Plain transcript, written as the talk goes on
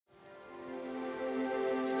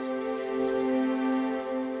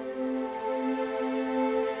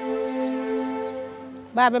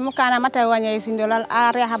Babe mukana mata wanya isindolal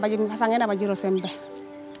area habaji mfangena bajiro sembe.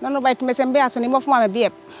 Nono bait mesembe aso ni mofuma me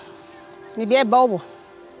bieb. Ni bieb bawbo.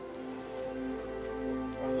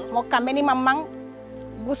 Mokameni mamang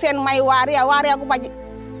gusen may waria gu baji.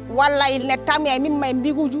 Walla il netami ay mim may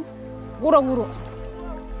mbiguju guro.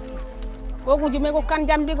 Gogu jume ko kan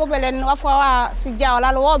jambi go belen wafa si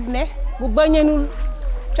jawlal wobne bu bagnenul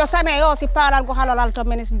ciosane yo si palal go halolal to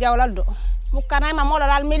menis jawlal do. Mukana ma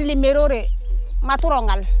molal milli merore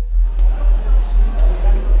maturongal.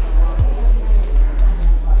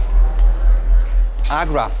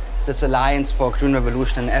 AGRA, this Alliance for Grüne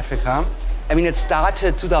Revolution in Africa. I mean, it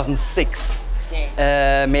started 2006,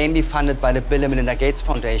 mainly funded by the Bill and Melinda Gates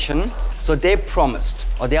Foundation. So they promised,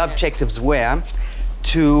 or their objectives were,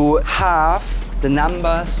 to halve the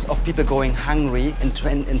numbers of people going hungry in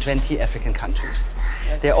 20 African countries.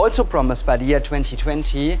 They also promised by the year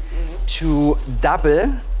 2020 to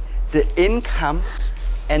double the incomes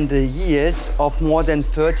and the yields of more than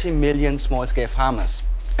 30 million small-scale farmers.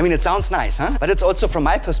 I mean, it sounds nice, huh? But it's also, from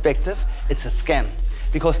my perspective, it's a scam.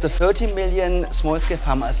 Because the 30 million small-scale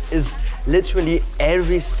farmers is literally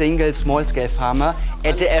every single small-scale farmer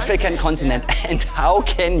at the African continent. And how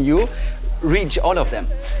can you reach all of them?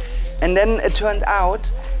 And then it turned out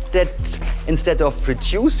that instead of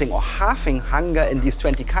reducing or halving hunger in these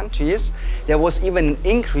 20 countries, there was even an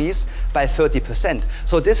increase by 30%.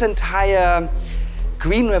 So this entire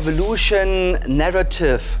Green Revolution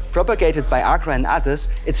narrative propagated by AGRA and others,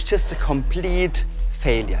 it's just a complete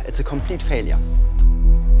failure. It's a complete failure.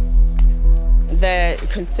 The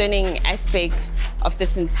concerning aspect of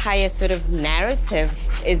this entire sort of narrative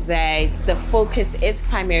is that the focus is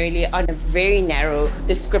primarily on a very narrow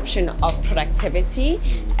description of productivity,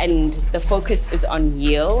 and the focus is on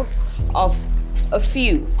yield of a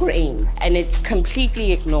few grains, and it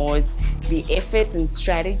completely ignores the efforts and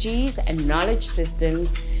strategies and knowledge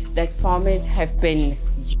systems that farmers have been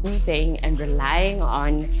using and relying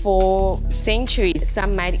on for centuries.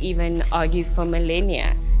 Some might even argue for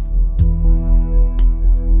millennia.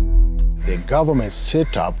 The government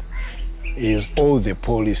setup is all the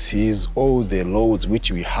policies, all the laws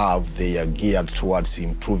which we have, they are geared towards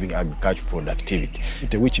improving agricultural productivity,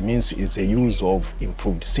 which means it's a use of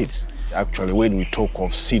improved seeds. Actually, when we talk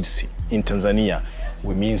of seeds in Tanzania,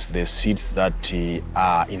 we mean the seeds that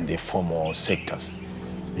are in the formal sectors.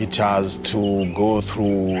 It has to go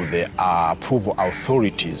through the approval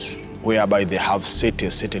authorities, whereby they have set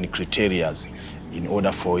certain criteria in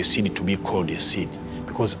order for a seed to be called a seed.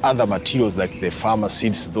 Because other materials like the farmer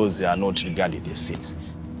seeds, those are not regarded as seeds.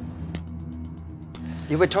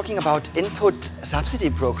 You were talking about input subsidy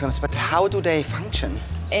programs, but how do they function?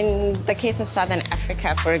 In the case of Southern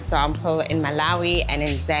Africa, for example, in Malawi and in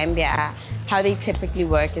Zambia, how they typically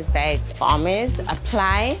work is that farmers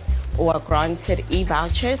apply or are granted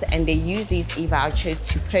e-vouchers, and they use these e-vouchers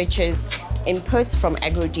to purchase inputs from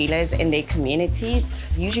agro-dealers in their communities.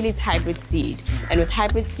 Usually it's hybrid seed. And with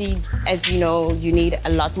hybrid seed, as you know, you need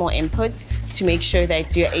a lot more input to make sure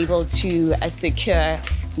that you're able to secure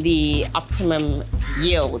the optimum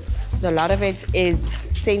yields. So a lot of it is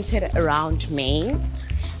centered around maize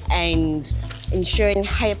and ensuring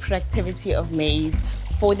higher productivity of maize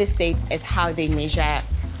for the state is how they measure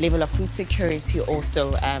level of food security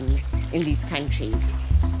also in these countries.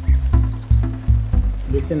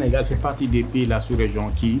 Le Sénégal fait partie des pays de la sous-région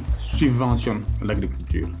qui subventionnent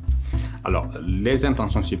l'agriculture. Alors, les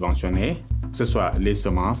intentions subventionnées, que ce soit les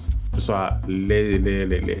semences, que ce soit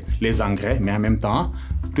les engrais, mais en même temps,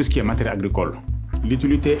 tout ce qui est matériel agricole.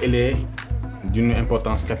 L'utilité, elle est d'une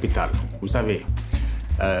importance capitale. Vous savez,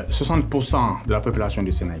 60% de la population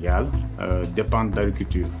du Sénégal dépend de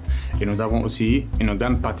l'agriculture. Et nous avons aussi une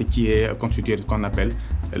grande partie qui est constituée de ce qu'on appelle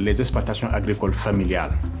les exploitations agricoles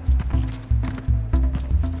familiales.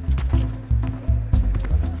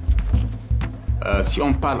 Si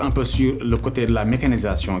on parle un peu sur le côté de la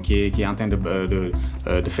mécanisation qui est en train de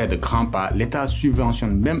faire de grands pas, l'État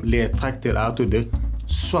subventionne même les tracteurs à hauteur de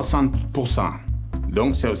 60%.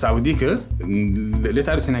 Donc ça veut dire que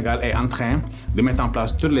l'État du Sénégal est en train de mettre en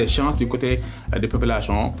place toutes les chances du côté des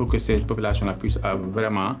populations pour que ces populations-là puissent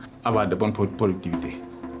vraiment avoir de bonnes productivités.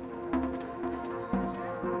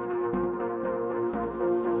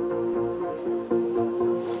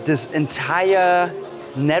 This entire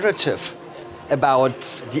narrative about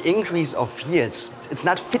the increase of yields, it's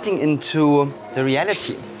not fitting into the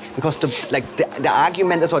reality, because the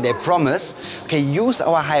argument is, or they promise, okay, use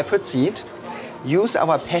our hybrid seed, use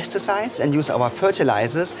our pesticides and use our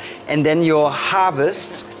fertilizers, and then your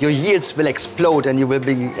harvest, your yields will explode and you will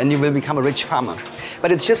become a rich farmer.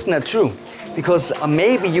 But it's just not true, because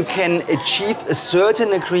maybe you can achieve a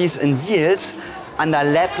certain increase in yields under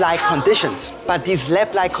lab-like conditions. But these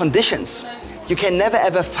lab-like conditions, you can never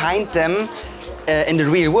ever find them in the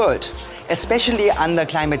real world. Especially under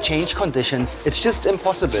climate change conditions, it's just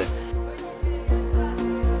impossible.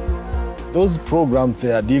 Those programs,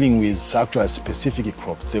 they are dealing with actual specific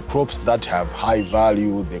crops, the crops that have high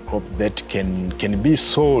value, the crop that can be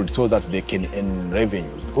sold so that they can earn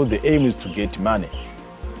revenues. Because the aim is to get money.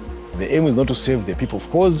 The aim is not to save the people. Of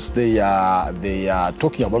course, they are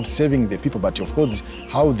talking about saving the people, but of course,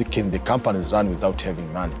 how can the companies run without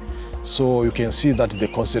having money? So you can see that the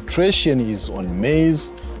concentration is on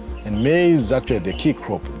maize, and maize is actually the key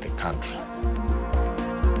crop in the country.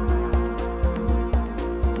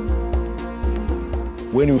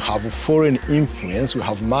 When you have foreign influence, we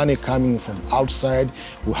have money coming from outside,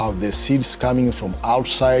 we have the seeds coming from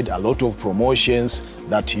outside, a lot of promotions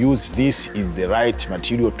that use this is the right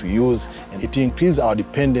material to use, and it increases our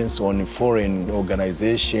dependence on foreign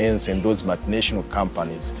organizations and those multinational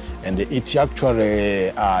companies. And it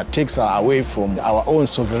actually takes away from our own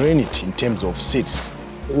sovereignty in terms of seeds.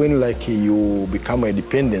 When you become a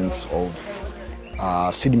dependence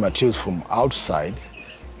of seed materials from outside,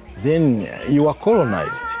 then you are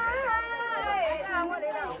colonized.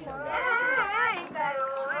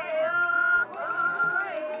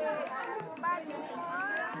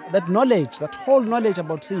 That knowledge, that whole knowledge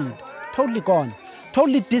about seed, totally gone,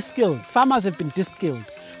 totally de-skilled. Farmers have been de-skilled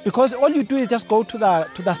because all you do is just go to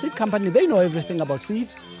the seed company. They know everything about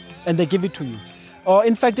seeds and they give it to you. Or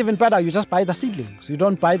in fact, even better, you just buy the seedlings. You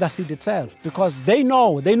don't buy the seed itself because they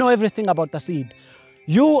know everything about the seed.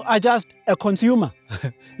 You are just a consumer.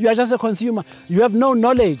 You are just a consumer. You have no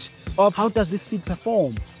knowledge of how does this seed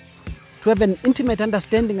perform. To have an intimate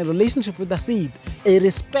understanding and relationship with the seed, a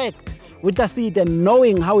respect with the seed and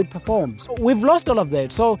knowing how it performs. We've lost all of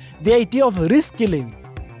that. So the idea of reskilling,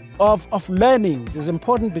 of learning is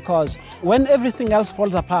important because when everything else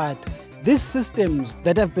falls apart, these systems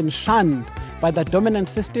that have been shunned by the dominant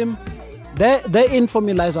system, they in for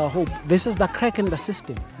me lies our hope. This is the crack in the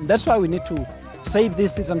system. And that's why we need to save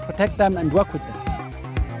these seeds and protect them and work with them.